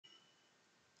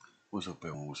What's up,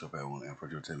 everyone? What's up, everyone?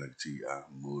 Afrojoe take like tea. I'm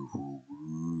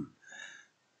mood.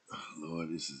 Lord,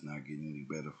 this is not getting any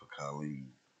better for Colleen.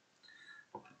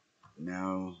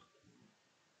 Now,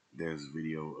 there's a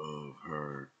video of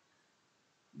her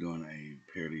doing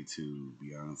a parody to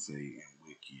Beyonce and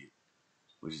Wicked,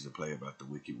 which is a play about the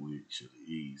Wicked Witch of the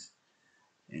East.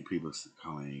 And people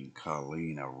calling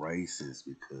Colleen a racist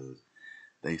because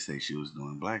they say she was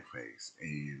doing blackface.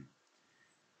 And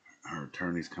her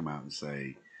attorneys come out and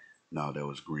say, no, that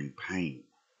was green paint.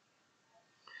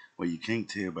 Well, you can't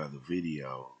tell by the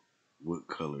video what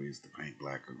color is the paint,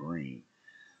 black or green.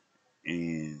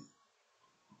 And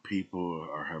people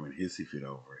are having hissy fit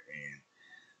over it.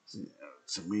 And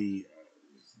to me,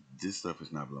 this stuff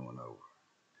is not blowing over.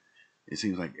 It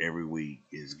seems like every week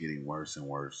is getting worse and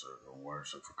worse and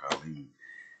worse for Colleen.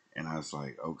 And I was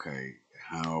like, okay,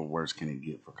 how worse can it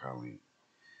get for Colleen?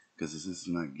 Because this is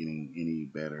not getting any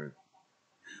better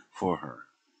for her.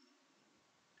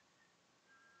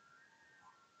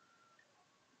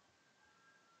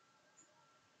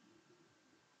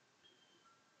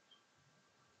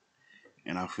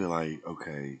 And I feel like,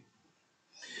 okay,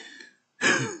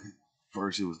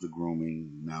 first it was the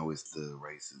grooming, now it's the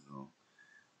racism.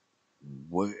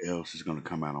 What else is going to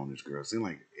come out on this girl? It seems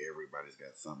like everybody's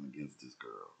got something against this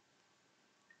girl.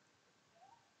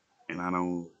 And I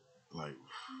don't like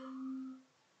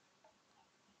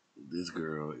this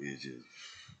girl is just.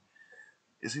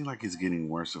 It seems like it's getting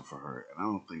worse for her, and I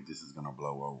don't think this is gonna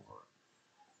blow over.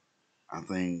 I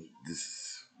think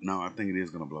this. No, I think it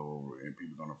is gonna blow over, and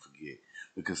people are gonna forget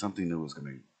because something new is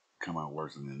gonna come out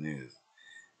worse than this.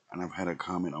 And I've had a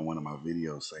comment on one of my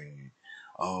videos saying,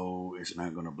 "Oh, it's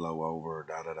not gonna blow over."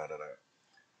 Da da da da da.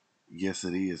 Yes,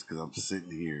 it is because I'm sitting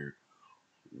here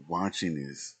watching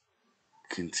this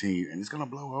continue, and it's gonna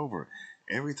blow over.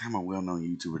 Every time a well-known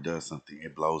YouTuber does something,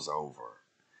 it blows over,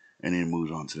 and then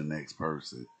moves on to the next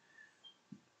person.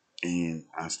 And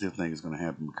I still think it's gonna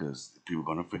happen because people are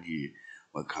gonna forget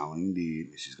what Colleen did,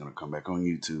 and she's gonna come back on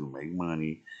YouTube, make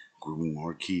money, grooming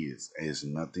more kids. There's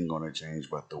nothing gonna change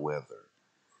but the weather.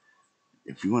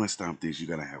 If you want to stop this, you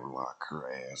gotta have her lock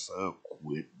her ass up,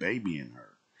 quit babying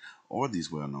her, or these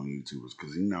well-known YouTubers,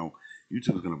 because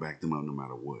YouTube's gonna back them up no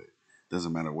matter what.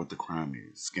 Doesn't matter what the crime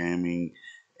is, scamming,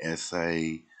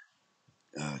 SA,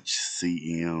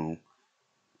 CM,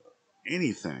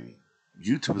 anything.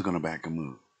 YouTube is gonna back them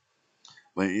up.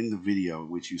 But in the video,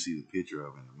 which you see the picture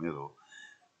of in the middle,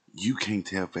 you can't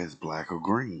tell if it's black or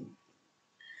green.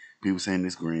 People saying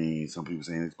it's green, some people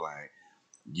saying it's black.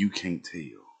 You can't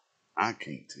tell. I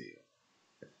can't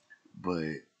tell.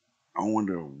 But I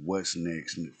wonder what's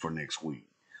next for next week.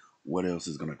 What else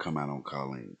is going to come out on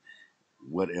Colleen?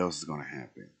 What else is going to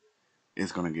happen?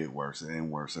 It's going to get worse and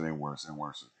worse and worse and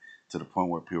worse to the point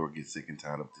where people get sick and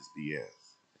tired of this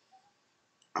BS.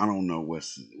 I don't know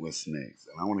what's next,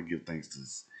 and I want to give thanks to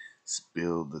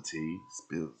Spill the Tea,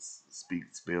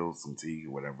 spill some tea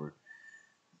or whatever.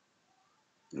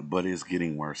 But it's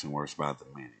getting worse and worse by the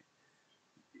minute.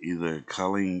 Either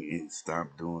Colleen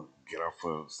get off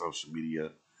of social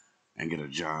media and get a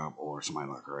job, or somebody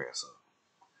lock her ass up.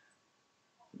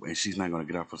 And she's not gonna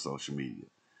get off of social media.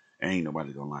 Ain't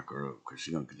nobody gonna lock her up because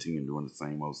she's gonna continue doing the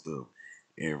same old stuff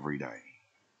every day.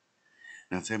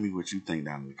 Now tell me what you think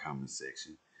down in the comment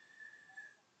section,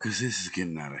 because this is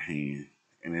getting out of hand,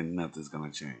 and then nothing's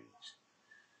gonna change.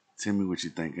 Tell me what you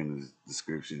think in the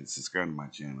description. Subscribe to my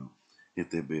channel.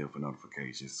 Hit that bell for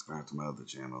notifications. Subscribe to my other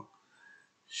channel.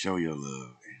 Show your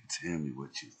love and tell me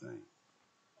what you think.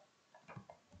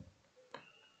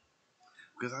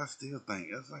 Because I still think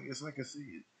it's like I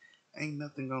said, ain't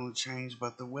nothing gonna change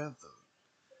but the weather.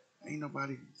 Ain't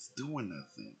nobody doing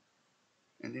nothing.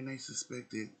 And then they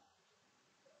suspect it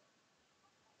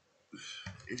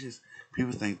just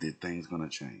people think that things gonna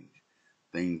change.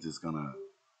 Things is gonna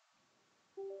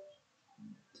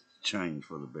change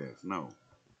for the best. No.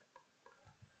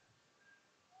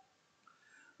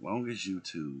 Long as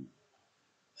YouTube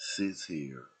sits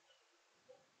here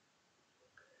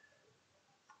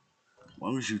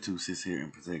long as YouTube sits here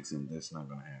and protects him, that's not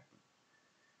gonna happen.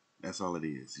 That's all it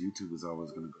is. YouTube is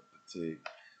always gonna protect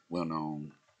well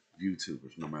known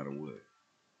YouTubers no matter what.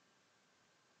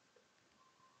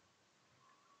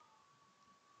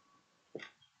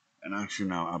 And actually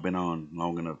now I've been on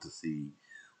long enough to see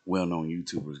well known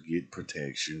YouTubers get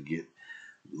protection, get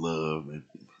love and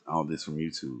all this from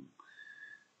YouTube.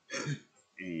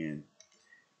 And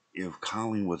if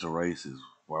Colleen was a racist,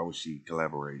 why would she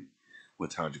collaborate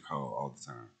with Taja Cole all the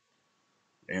time?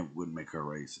 It wouldn't make her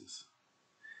racist.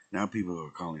 Now people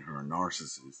are calling her a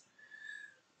narcissist.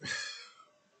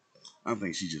 I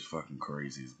think she's just fucking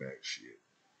crazy as back shit.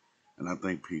 And I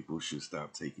think people should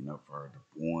stop taking up for her.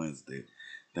 The ones that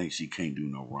think she can't do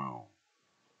no wrong.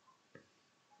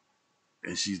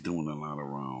 And she's doing a lot of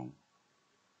wrong.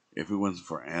 If it wasn't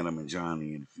for Adam and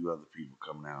Johnny and a few other people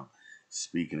coming out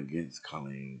speaking against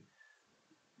Colleen,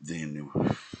 then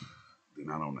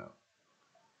I don't know.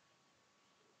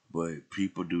 But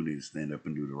people do need to stand up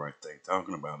and do the right thing.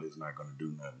 Talking about it is not going to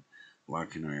do nothing.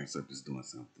 Locking her ass up is doing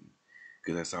something.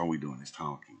 Because that's all we doing is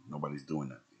talking. Nobody's doing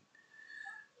nothing.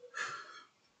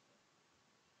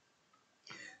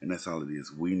 And that's all it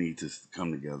is. We need to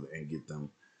come together and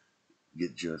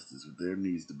get justice. There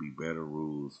needs to be better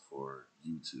rules for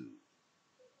YouTube.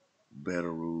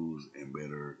 Better rules and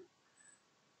better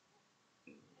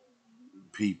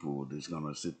people that's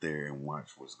going to sit there and watch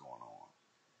what's going on.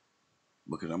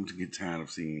 Because I'm to get tired of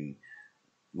seeing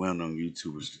well-known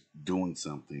YouTubers doing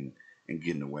something and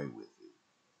getting away with it.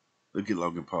 Look at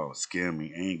Logan Paul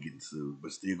scamming and getting sued,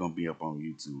 but still gonna be up on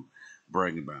YouTube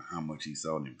bragging about how much he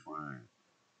sold in Prime.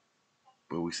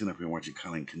 But we sit up here watching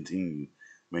Colleen continue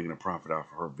making a profit off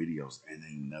of her videos, and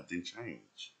ain't nothing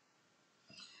changed.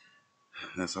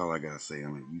 That's all I gotta say. I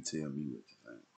mean, you tell me what you